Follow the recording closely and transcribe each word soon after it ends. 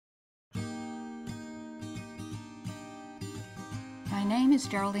My name is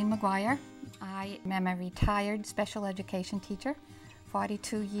Geraldine McGuire. I am a retired special education teacher,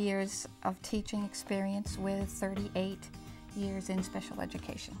 42 years of teaching experience with 38 years in special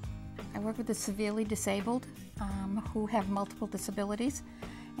education. I work with the severely disabled who have multiple disabilities,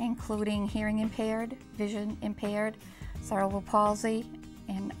 including hearing impaired, vision impaired, cerebral palsy,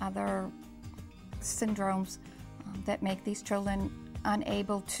 and other syndromes that make these children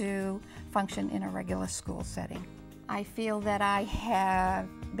unable to function in a regular school setting. I feel that I have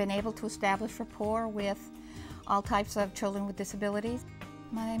been able to establish rapport with all types of children with disabilities.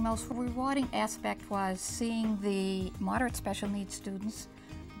 My most rewarding aspect was seeing the moderate special needs students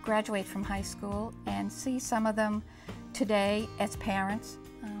graduate from high school and see some of them today as parents,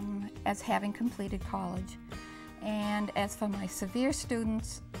 as having completed college. And as for my severe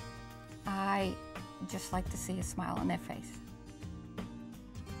students, I just like to see a smile on their face.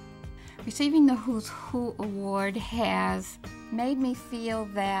 Receiving the Who's Who Award has made me feel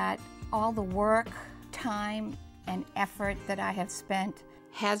that all the work, time, and effort that I have spent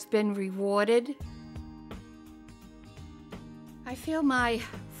has been rewarded. I feel my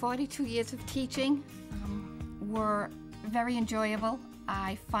 42 years of teaching were very enjoyable.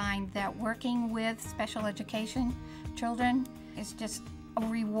 I find that working with special education children is just a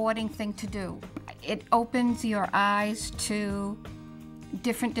rewarding thing to do. It opens your eyes to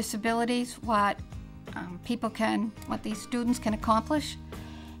different disabilities, what these students can accomplish,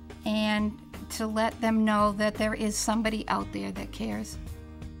 and to let them know that there is somebody out there that cares.